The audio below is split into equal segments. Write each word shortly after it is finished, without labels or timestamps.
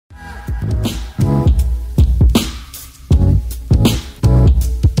Good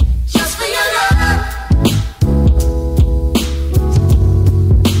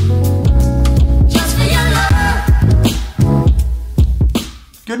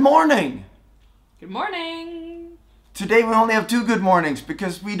morning! Good morning! Today we only have 2 good mornings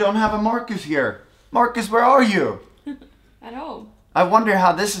because we don't have a Marcus here. Marcus, where are you? At home. I wonder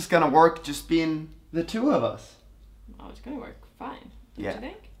how this is gonna work just being the 2 of us. Oh, it's gonna work fine. Don't you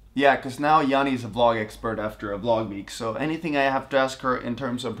think? Yeah, because now Yanni's a vlog expert after a vlog week, so anything I have to ask her in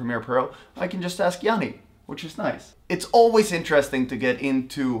terms of Premiere Pro, I can just ask Yanni, which is nice. It's always interesting to get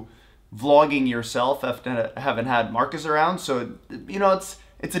into vlogging yourself after having had Marcus around, so you know,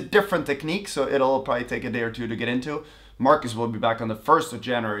 it's a different technique, so it'll probably take a day or 2 to get into. Marcus will be back on the 1st of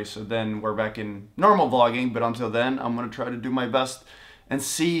January, so then we're back in normal vlogging, but until then, I'm gonna try to do my best and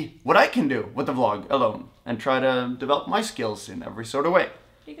see what I can do with the vlog alone and try to develop my skills in every sort of way.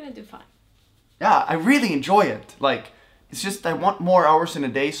 You're gonna do fine. Yeah, I really enjoy it. Like, it's just I want more hours in a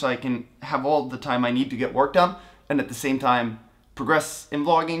day so I can have all the time I need to get work done and at the same time progress in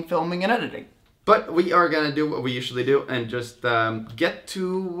vlogging, filming, and editing. But we are gonna do what we usually do and just get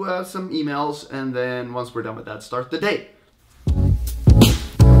to some emails, and then once we're done with that, start the day.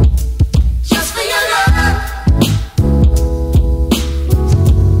 Just for your love.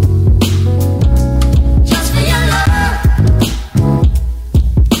 Just for your love.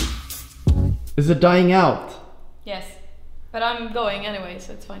 Is it dying out? Yes. But I'm going anyway,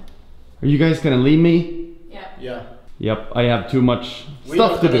 so it's fine. Are you guys gonna leave me? Yeah. Yeah. Yep, I have too much We're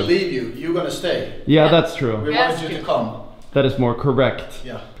stuff not to gonna do. leave you. You're gonna stay. Yeah, Yeah. that's true. We want you to come. That is more correct.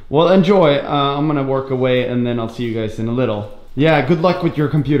 Yeah. Well, enjoy. I'm gonna work away and then I'll see you guys in a little. Yeah, good luck with your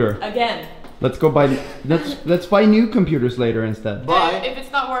computer. Again. Let's go buy. Let's buy new computers later instead. Bye. If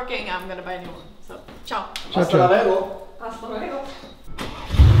it's not working, I'm gonna buy a new one. So, ciao. Ciao, Hasta ciao. luego. Hasta luego.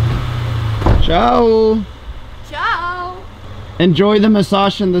 Ciao. Ciao. Enjoy the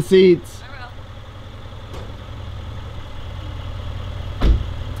massage and the seats.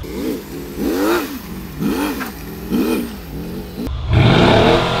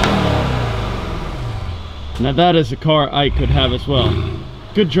 Now that is a car I could have as well.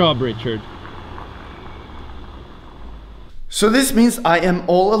 Good job, Richard. So this means I am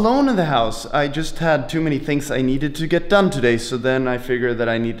all alone in the house. I just had too many things I needed to get done today, so then I figured that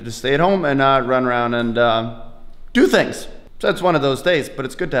I needed to stay at home and not run around and do things. So it's one of those days, but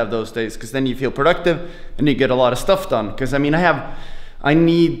it's good to have those days because then you feel productive and you get a lot of stuff done. Because I mean, I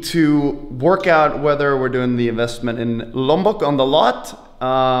need to work out whether we're doing the investment in Lombok on the lot.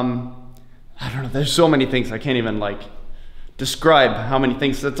 I don't know, there's so many things I can't even like describe how many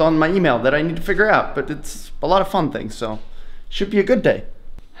things that's on my email that I need to figure out, but it's a lot of fun things, so should be a good day.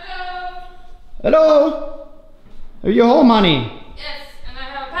 Hello. Hello? Are you home, honey? Yes, and I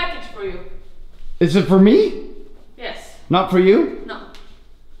have a package for you. Is it for me? Yes. Not for you? No.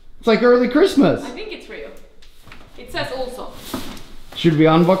 It's like early Christmas. I think it's for you. It says Olsson. Should we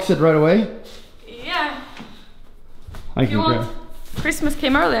unbox it right away? Yeah. I If you can grab. want. Christmas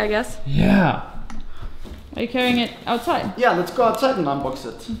came early, I guess. Yeah. Are you carrying it outside? Yeah, let's go outside and unbox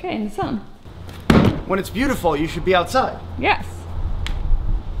it. Okay, in the sun. When it's beautiful, you should be outside. Yes.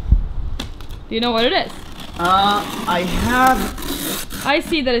 Do you know what it is? I have... I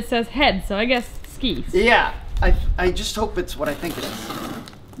see that it says head, so I guess skis. Yeah, I just hope it's what I think it is.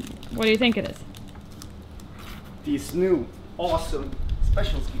 What do you think it is? These new, awesome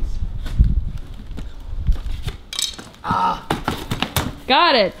special skis. Ah,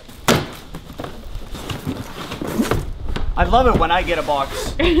 Got it! I love it when I get a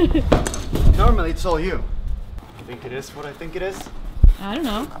box. Normally it's all you. I think it is what I think it is. I don't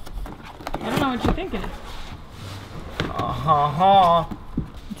know. I don't know what you think it is.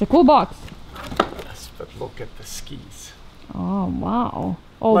 It's a cool box. Yes, but look at the skis. Oh, wow.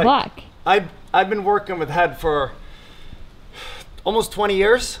 All Like, black. I've been working with head for almost 20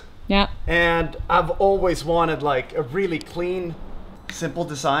 years. Yeah. And I've always wanted like a really clean, simple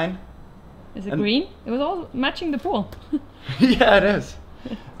design. Is it green? It was all matching the pool. Yeah, it is.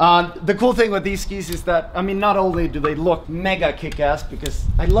 The cool thing with these skis is that, I mean, not only do they look mega kick-ass, because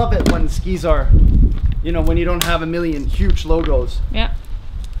I love it when skis are, you know, when you don't have a million huge logos. Yeah.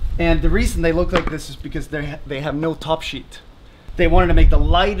 And the reason they look like this is because they have no top sheet. They wanted to make the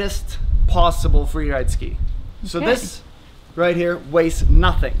lightest possible freeride ski. So Okay. this right here weighs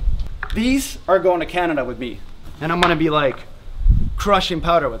nothing. These are going to Canada with me, and I'm gonna be like crushing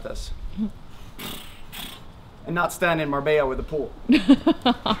powder with this. And not stand in Marbella with a pool.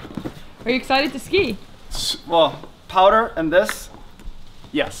 Are you excited to ski? Well, powder and this,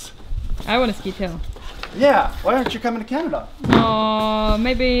 yes. I want to ski too. Yeah, why aren't you coming to Canada?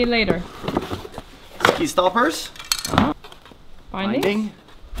 Maybe later. Ski stoppers. Binding?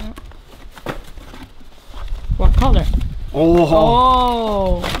 Yeah. What color?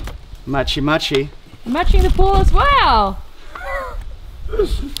 Oh. Matchy matchy. Matching the pool as well.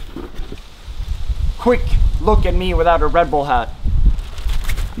 Quick look at me without a Red Bull hat.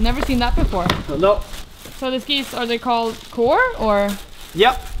 Never seen that before. No. So the skis, are they called Core or?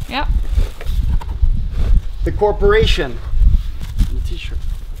 Yep. Yeah. The corporation. And the t-shirt.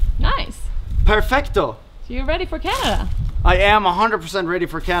 Nice. Perfecto. So you're ready for Canada? I am 100% ready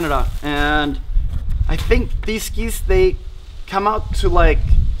for Canada, and I think these skis, they come out to like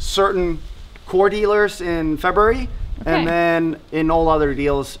certain core dealers in February, and then in all other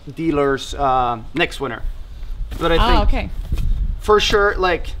dealers next winter. But I think for sure,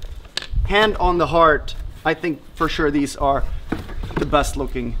 like hand on the heart, I think for sure these are the best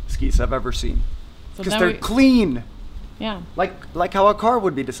looking skis I've ever seen, because they're clean. Yeah. Like how a car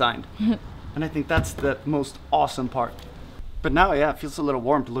would be designed. And I think that's the most awesome part. But now, yeah, it feels a little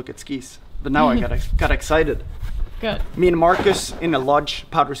warm to look at skis. But now I got excited. Good. Me and Marcus in a lodge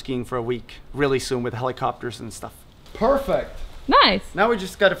powder skiing for a week really soon with helicopters and stuff. Perfect. Nice. Now we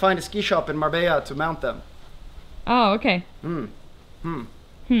just got to find a ski shop in Marbella to mount them. Oh, okay.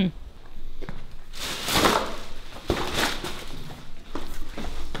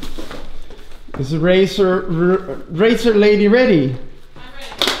 Is the racer lady ready? I'm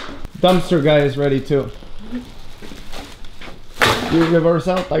ready. Dumpster guy is ready too. You reverse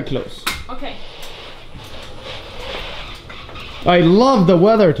out, I close. Okay. I love the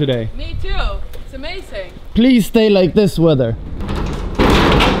weather today. Me too. It's amazing. Please stay like this weather.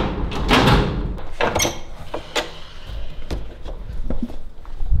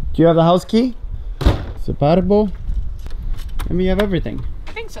 Do you have the house key? Separable. And we have everything.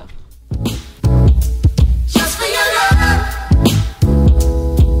 I think so. Just for your love.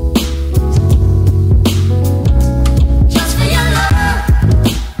 Just for your love.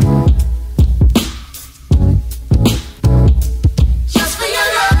 Just for your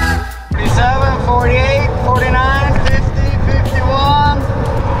love. 47, 48, 49, 50, 51.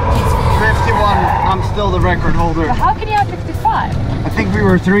 51. I'm still the record holder. But how can you have 55? I think we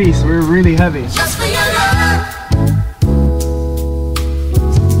were 3, so we were really heavy. Just for your love.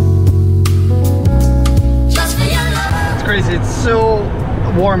 Just for your love. It's crazy, it's so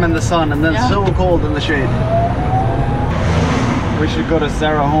warm in the sun and then so cold in the shade. We should go to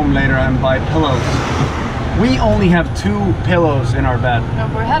Sarah home later and buy pillows. We only have 2 pillows in our bed. No,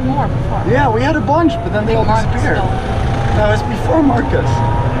 we had more before. Yeah, we had a bunch, but then they all disappeared. That was before Marcus.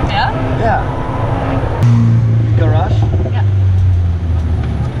 Yeah? Yeah. Garage? Yeah.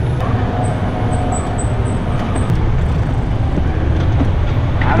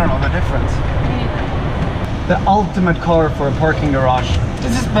 I don't know the difference. The ultimate car for a parking garage.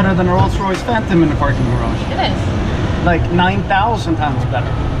 This is better than a Rolls-Royce Phantom in a parking garage. It is. Like 9,000 times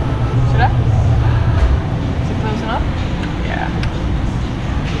better. Should I? Is it close enough? Yeah.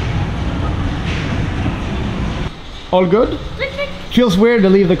 All good? Click, click. Feels weird to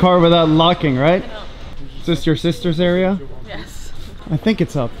leave the car without locking, right? Is this your sister's area? Yes. I think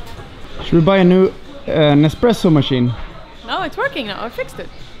it's up. Should we buy a new Nespresso machine? No, it's working now. I fixed it.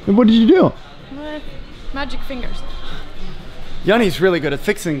 What did you do? Magic fingers. Yanni's really good at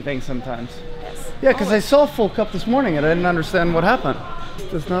fixing things sometimes. Yes. Yeah, because I saw a full cup this morning and I didn't understand what happened. This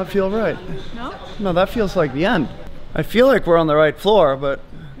does not feel right. No? No, that feels like the end. I feel like we're on the right floor, but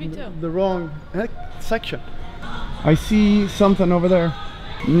Me too. the wrong section. I see something over there.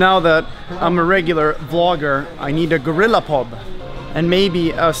 Now that I'm a regular vlogger, I need a gorilla pod and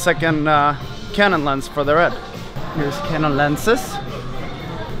maybe a second Canon lens for the red. Here's Canon lenses.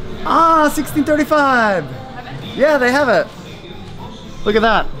 Ah, 1635. Yeah, they have it. Look at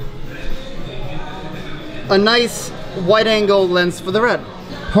that. A nice wide angle lens for the red.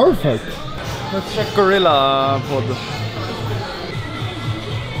 Perfect. Let's check gorilla pod.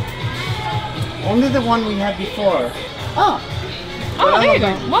 Only the one we had before. Oh, there you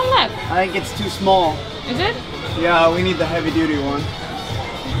go. One left. I think it's too small. Is it? Yeah, we need the heavy duty one.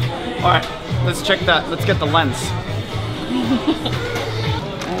 Alright, let's check that. Let's get the lens.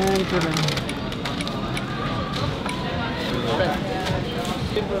 And perfect.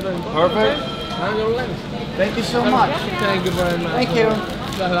 Thank you so much. Thank you very much. Thank you.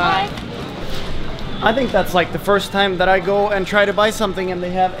 Bye. I think that's like the first time that I go and try to buy something and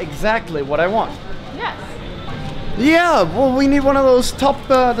they have exactly what I want. Yes. Yeah, well, we need one of those top,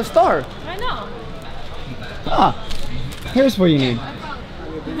 the star. I know. Ah, here's what you need.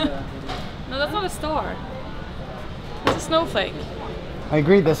 No, that's not a star. It's a snowflake. I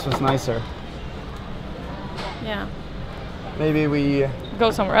agree this was nicer. Yeah. Maybe we...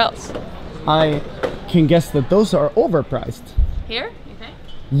 Go somewhere else. I can guess that those are overpriced. Here, you think?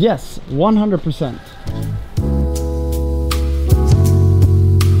 Yes, 100%.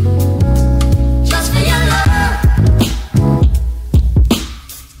 Just for your love.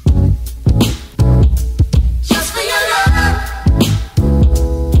 Just for your love.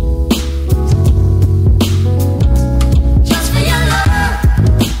 Just for your love.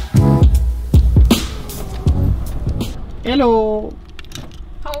 Hello!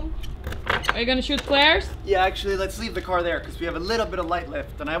 Home. Are you gonna shoot flares? Yeah, actually, let's leave the car there because we have a little bit of light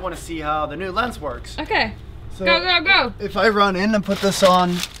left and I want to see how the new lens works. Okay. So Go, go, go! if I run in and put this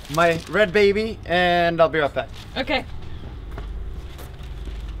on my red baby, and I'll be right back. Okay.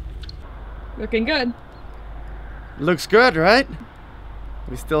 Looking good. Looks good, right?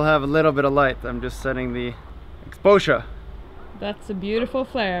 We still have a little bit of light. I'm just setting the exposure. That's a beautiful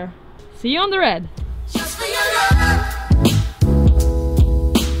flare. See you on the red. Just for your love.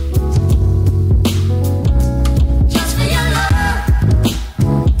 Just for your love.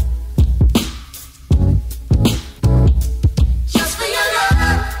 Just for your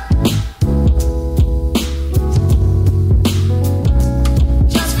love.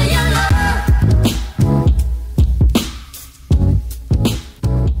 Just for your love.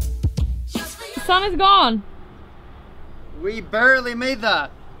 Just for The your sun is gone. We barely made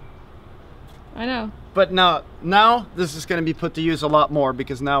that. I know. But now this is going to be put to use a lot more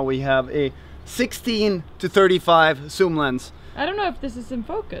because now we have a 16 to 35 zoom lens. I don't know if this is in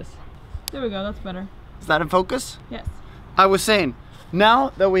focus. There we go, that's better. Is that in focus? Yes. I was saying,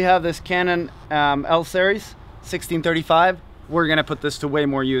 now that we have this Canon L series 1635, we're going to put this to way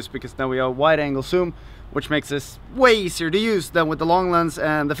more use because now we have wide angle zoom, which makes this way easier to use than with the long lens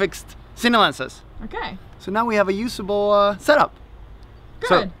and the fixed cine lenses. Okay. So now we have a usable setup. Good.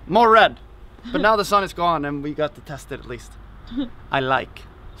 So more red. But now the sun is gone and we got to test it at least. I like.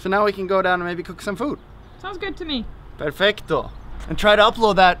 So now we can go down and maybe cook some food. Sounds good to me. Perfecto. And try to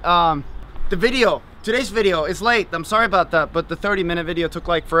upload that, the video. Today's video is late, I'm sorry about that, but the 30-minute video took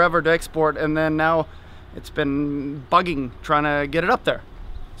like forever to export and then now it's been bugging trying to get it up there.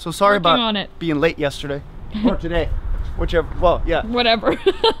 So sorry Working about on it. being late yesterday. Or today. Whichever, well, yeah. Whatever.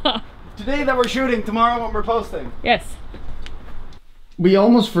 Today that we're shooting, tomorrow when we're posting. Yes. We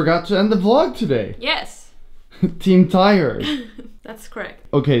almost forgot to end the vlog today. Yes. Team tired. That's correct.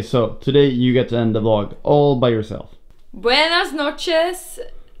 Okay, so today you get to end the vlog all by yourself. Buenas noches.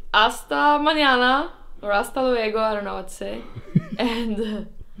 Hasta mañana. Or hasta luego, I don't know what to say. And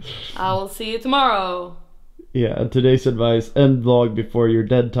I will see you tomorrow. Yeah, and today's advice, end vlog before you're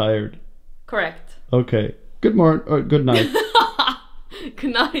dead tired. Correct. Okay. Good morning or good night.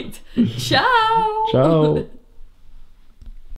 Good night. Ciao. Ciao.